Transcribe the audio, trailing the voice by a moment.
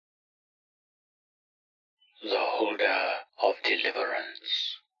The Holder of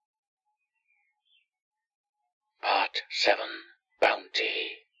Deliverance. Part 7.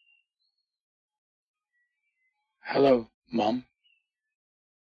 Bounty. Hello, Mom.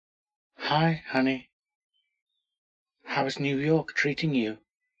 Hi, honey. How's New York treating you?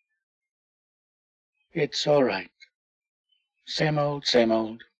 It's all right. Same old,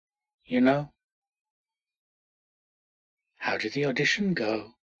 you know? How did the audition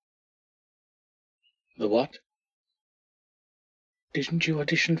go? The what? Didn't you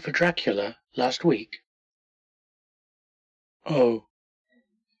audition for Dracula last week? Oh,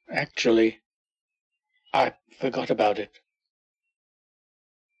 actually, I forgot about it.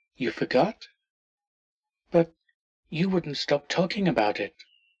 You forgot? But you wouldn't stop talking about it.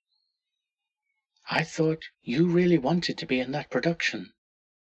 I thought you really wanted to be in that production.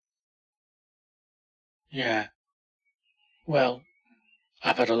 Yeah. Well,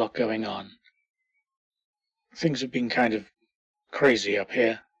 I've had a lot going on. Things have been kind of crazy up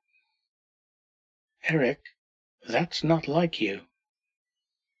here. Eric, that's not like you.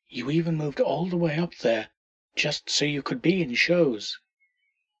 You even moved all the way up there just so you could be in shows.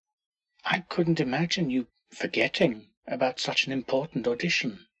 I couldn't imagine you forgetting about such an important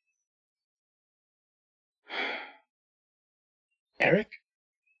audition. Eric?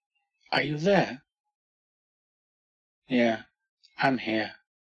 Are you there? Yeah, I'm here.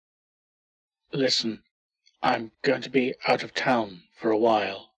 Listen, I'm going to be out of town for a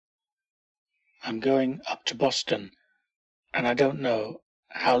while. I'm going up to Boston, and I don't know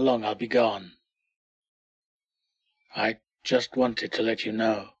how long I'll be gone. I just wanted to let you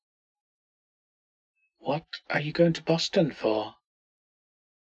know. What are you going to Boston for?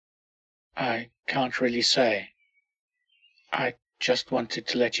 I can't really say. I just wanted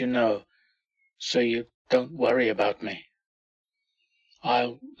to let you know, so you don't worry about me.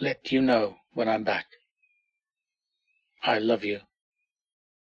 I'll let you know when I'm back. I love you.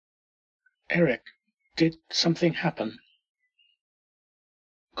 Eric, did something happen?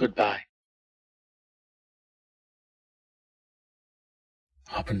 Goodbye.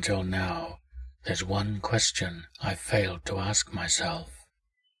 Up until now, there's one question I've failed to ask myself.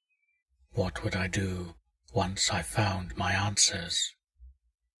 What would I do once I found my answers?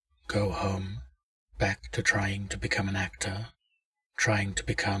 Go home, back to trying to become an actor, trying to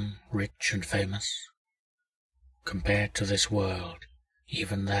become rich and famous? Compared to this world,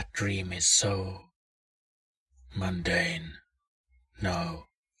 even that dream is so mundane. No,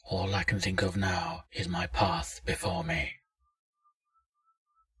 all I can think of now is my path before me.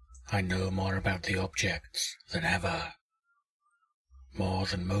 I know more about the objects than ever. More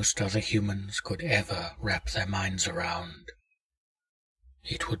than most other humans could ever wrap their minds around.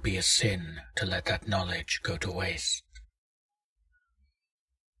 It would be a sin to let that knowledge go to waste.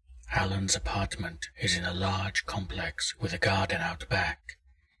 Alan's apartment is in a large complex with a garden out back,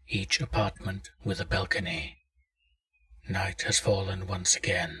 each apartment with a balcony. Night has fallen once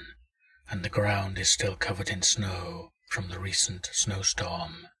again, and the ground is still covered in snow from the recent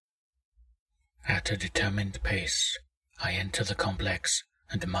snowstorm. At a determined pace, I enter the complex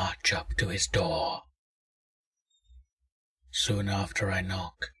and march up to his door. Soon after I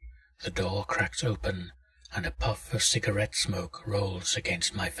knock, the door cracks open and a puff of cigarette smoke rolls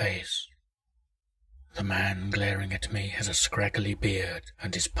against my face. The man glaring at me has a scraggly beard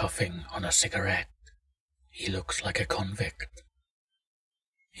and is puffing on a cigarette. He looks like a convict.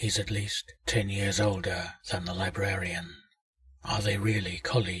 He's at least 10 years older than the librarian. Are they really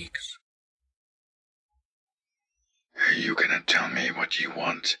colleagues? Are you gonna tell me what you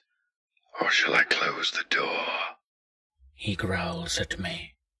want, or shall I close the door? He growls at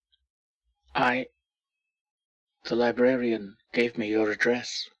me. The librarian gave me your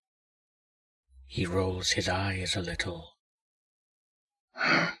address. He rolls his eyes a little.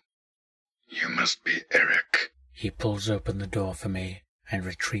 Oh, you must be Eric. He pulls open the door for me and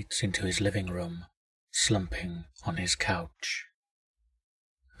retreats into his living room, slumping on his couch.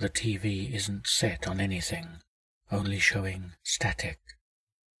 The TV isn't set on anything, only showing static.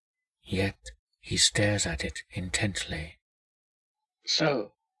 Yet he stares at it intently.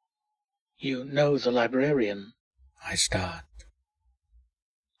 So, you know the librarian? I start.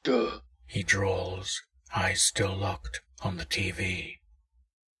 Duh. He drawls, eyes still locked on the TV.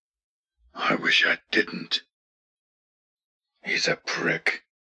 I wish I didn't. He's a prick.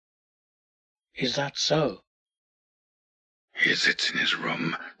 Is that so? He sits in his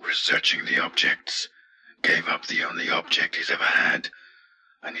room, researching the objects, gave up the only object he's ever had,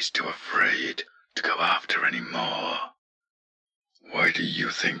 and he's too afraid to go after any more. Why do you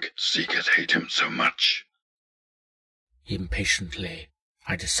think Seekers hate him so much? Impatiently,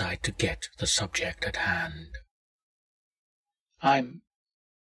 I decide to get the subject at hand. I'm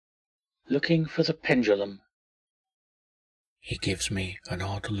looking for the pendulum. He gives me an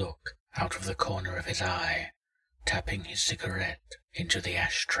odd look out of the corner of his eye, tapping his cigarette into the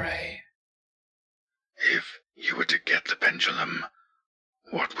ashtray. If you were to get the pendulum,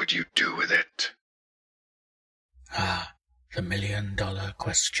 what would you do with it? Ah, the $1,000,000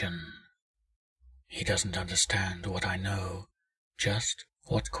 question. He doesn't understand what I know, just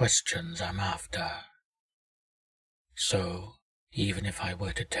what questions I'm after. So, even if I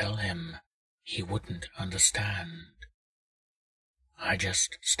were to tell him, he wouldn't understand. I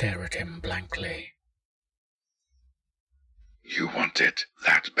just stare at him blankly. You want it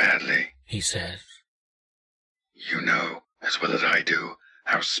that badly? He says. You know, as well as I do,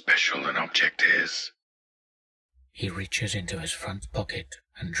 how special an object is. He reaches into his front pocket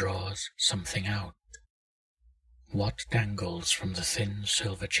and draws something out. What dangles from the thin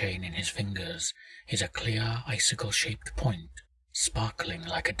silver chain in his fingers is a clear icicle-shaped point, sparkling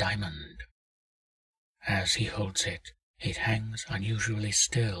like a diamond. As he holds it, it hangs unusually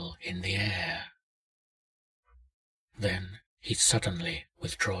still in the air. Then he suddenly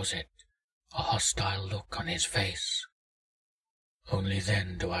withdraws it, a hostile look on his face. Only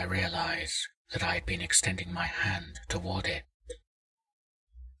then do I realize that I had been extending my hand toward it.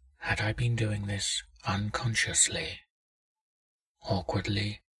 Had I been doing this unconsciously?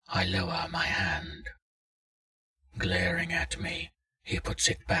 Awkwardly, I lower my hand. Glaring at me, he puts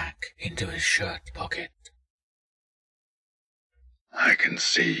it back into his shirt pocket. I can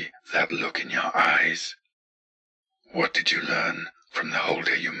see that look in your eyes. What did you learn from the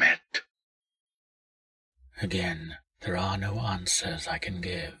holder you met? Again, there are no answers I can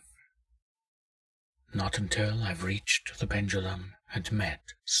give. Not until I've reached the pendulum and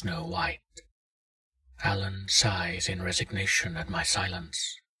met Snow White. Alan sighs in resignation at my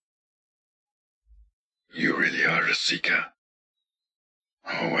silence. You really are a seeker.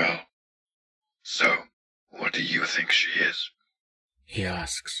 Oh well. So, what do you think she is? He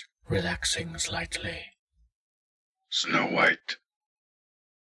asks, relaxing slightly. Snow White.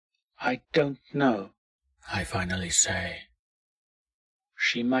 I don't know. I finally say.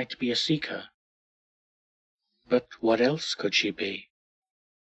 She might be a seeker. But what else could she be?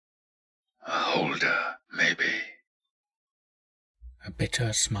 A holder, maybe. A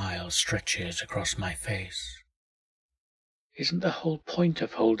bitter smile stretches across my face. Isn't the whole point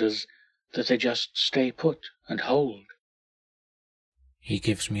of holders that they just stay put and hold? He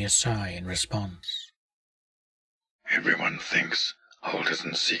gives me a sigh in response. Everyone thinks holders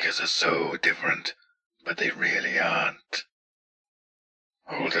and seekers are so different, but they really aren't.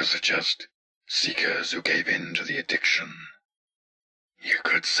 Holders are just seekers who gave in to the addiction. You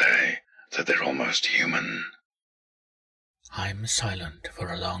could say that they're almost human. I'm silent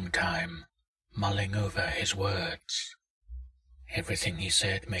for a long time, mulling over his words. Everything he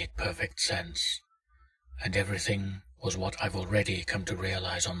said made perfect sense, and everything was what I've already come to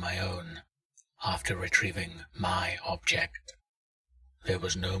realize on my own, after retrieving my object. There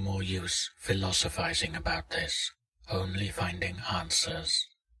was no more use philosophizing about this, only finding answers.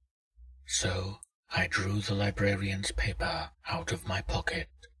 So I drew the librarian's paper out of my pocket.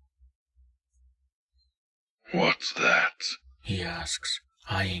 What's that? He asks,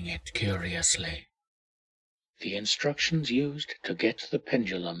 eyeing it curiously. The instructions used to get the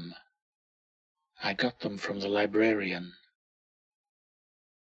pendulum. I got them from the librarian.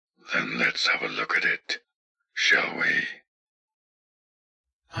 Then let's have a look at it, shall we?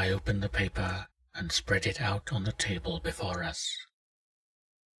 I open the paper and spread it out on the table before us.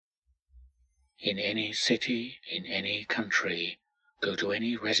 In any city, in any country, go to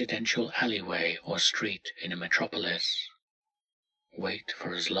any residential alleyway or street in a metropolis. Wait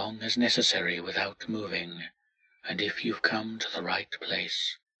for as long as necessary without moving, and if you've come to the right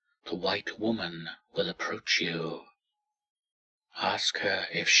place, the white woman will approach you. Ask her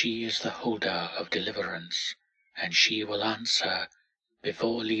if she is the holder of Deliverance, and she will answer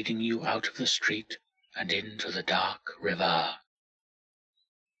before leading you out of the street and into the dark river.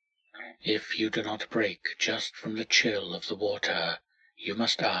 If you do not break just from the chill of the water, you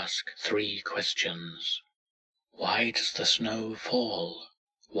must ask 3 questions. Why does the snow fall?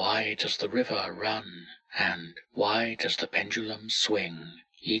 Why does the river run? And why does the pendulum swing?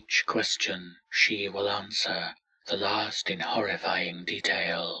 Each question she will answer, the last in horrifying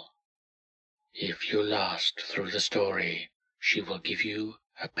detail. If you last through the story, she will give you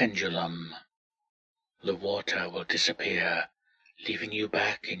a pendulum. The water will disappear, leaving you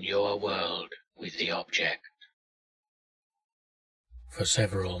back in your world with the object. For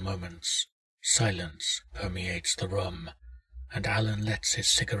several moments, silence permeates the room, and Alan lets his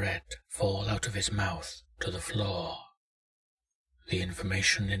cigarette fall out of his mouth to the floor. The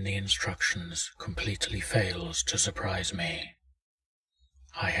information in the instructions completely fails to surprise me.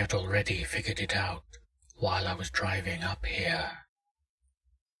 I had already figured it out while I was driving up here.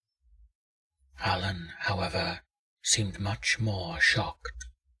 Alan, however, seemed much more shocked.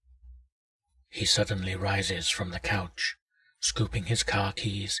 He suddenly rises from the couch, scooping his car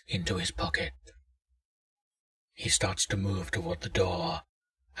keys into his pocket. He starts to move toward the door,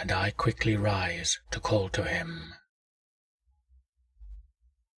 and I quickly rise to call to him.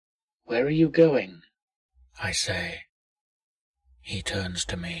 "Where are you going?" I say. He turns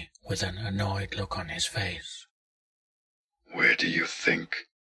to me with an annoyed look on his face. Where do you think?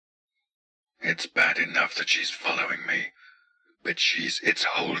 It's bad enough that she's following me, but she's its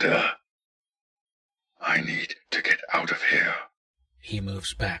holder. I need to get out of here. He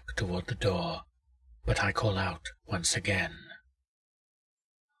moves back toward the door, but I call out once again.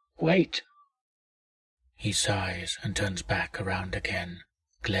 "Wait!" He sighs and turns back around again,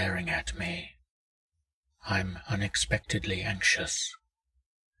 glaring at me. I'm unexpectedly anxious.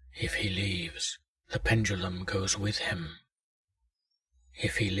 If he leaves, the pendulum goes with him.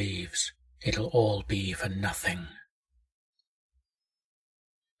 If he leaves, it'll all be for nothing.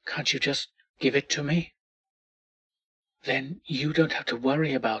 "Can't you just give it to me? Then you don't have to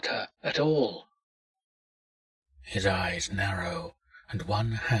worry about her at all." His eyes narrow, and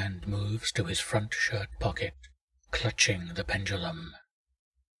one hand moves to his front shirt pocket, clutching the pendulum.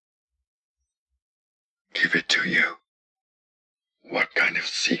 Give it to you? What kind of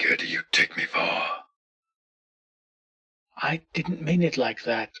seeker do you take me for? "I didn't mean it like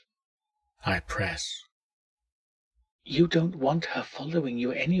that." I press. "You don't want her following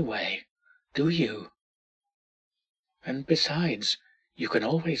you anyway, do you? And besides, you can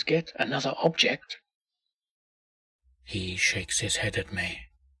always get another object." He shakes his head at me.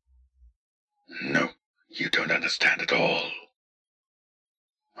 No, you don't understand at all.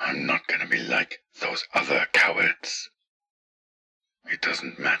 I'm not going to be like those other cowards. It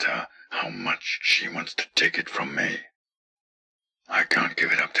doesn't matter how much she wants to take it from me. I can't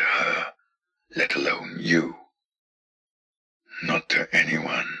give it up to her, let alone you. Not to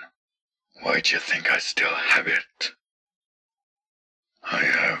anyone. Why do you think I still have it? I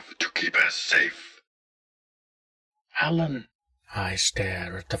have to keep her safe. "Alan!" I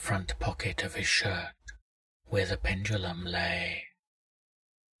stare at the front pocket of his shirt, where the pendulum lay.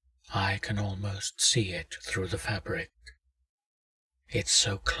 I can almost see it through the fabric. It's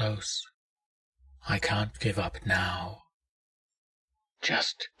so close. I can't give up now.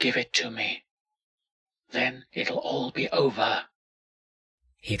 "Just give it to me. Then it'll all be over."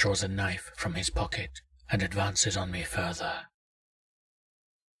 He draws a knife from his pocket and advances on me further.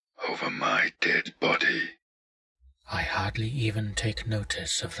 Over my dead body. I hardly even take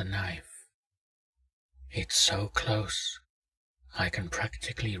notice of the knife. It's so close, I can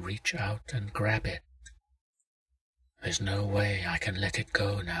practically reach out and grab it. There's no way I can let it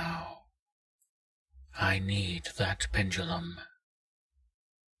go now. I need that pendulum.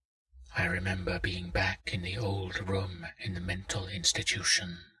 I remember being back in the old room in the mental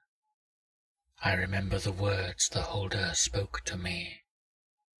institution. I remember the words the holder spoke to me.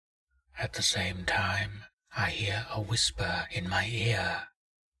 At the same time, I hear a whisper in my ear.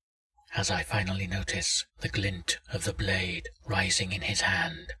 As I finally notice the glint of the blade rising in his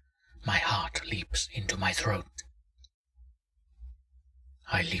hand, my heart leaps into my throat.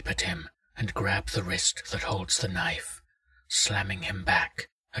 I leap at him and grab the wrist that holds the knife, slamming him back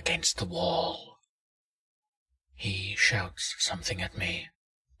against the wall. He shouts something at me,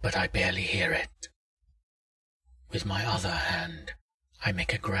 but I barely hear it. With my other hand, I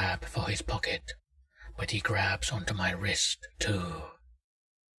make a grab for his pocket, but he grabs onto my wrist too.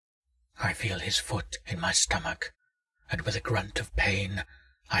 I feel his foot in my stomach, and with a grunt of pain,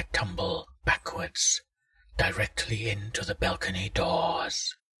 I tumble backwards, directly into the balcony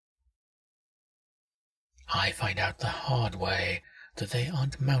doors. I find out the hard way that they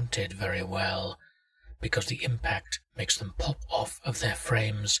aren't mounted very well, because the impact makes them pop off of their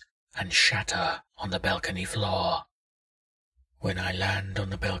frames and shatter on the balcony floor. When I land on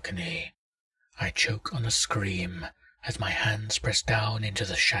the balcony, I choke on a scream as my hands press down into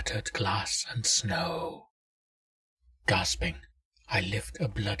the shattered glass and snow. Gasping, I lift a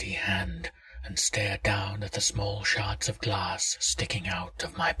bloody hand and stare down at the small shards of glass sticking out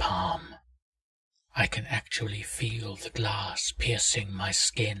of my palm. I can actually feel the glass piercing my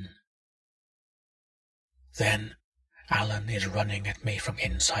skin. Then Alan is running at me from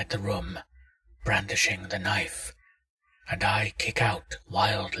inside the room, brandishing the knife, and I kick out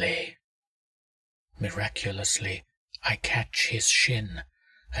wildly. Miraculously, I catch his shin,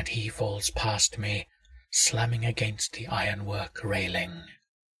 and he falls past me, slamming against the ironwork railing.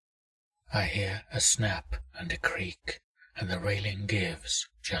 I hear a snap and a creak, and the railing gives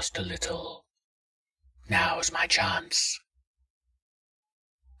just a little. Now's my chance.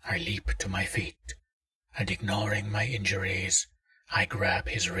 I leap to my feet, and ignoring my injuries, I grab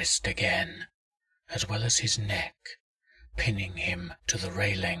his wrist again, as well as his neck, pinning him to the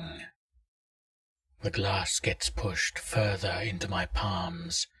railing. The glass gets pushed further into my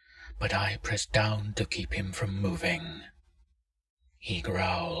palms, but I press down to keep him from moving. He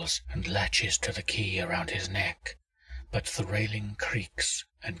growls and latches to the key around his neck, but the railing creaks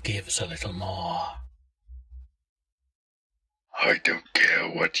and gives a little more. I don't care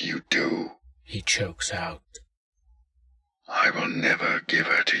what you do, He chokes out. I will never give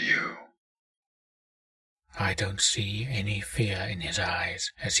her to you. I don't see any fear in his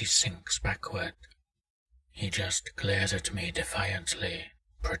eyes as he sinks backward. He just glares at me defiantly,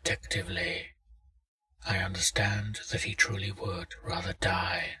 protectively. I understand that he truly would rather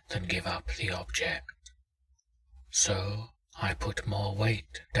die than give up the object. So I put more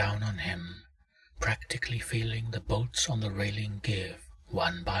weight down on him, practically feeling the bolts on the railing give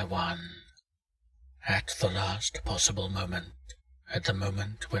one by one. At the last possible moment, at the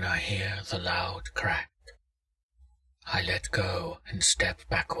moment when I hear the loud crack, I let go and step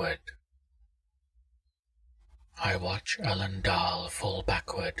backward. I watch Alan Dahl fall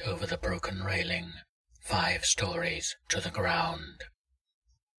backward over the broken railing, 5 stories to the ground.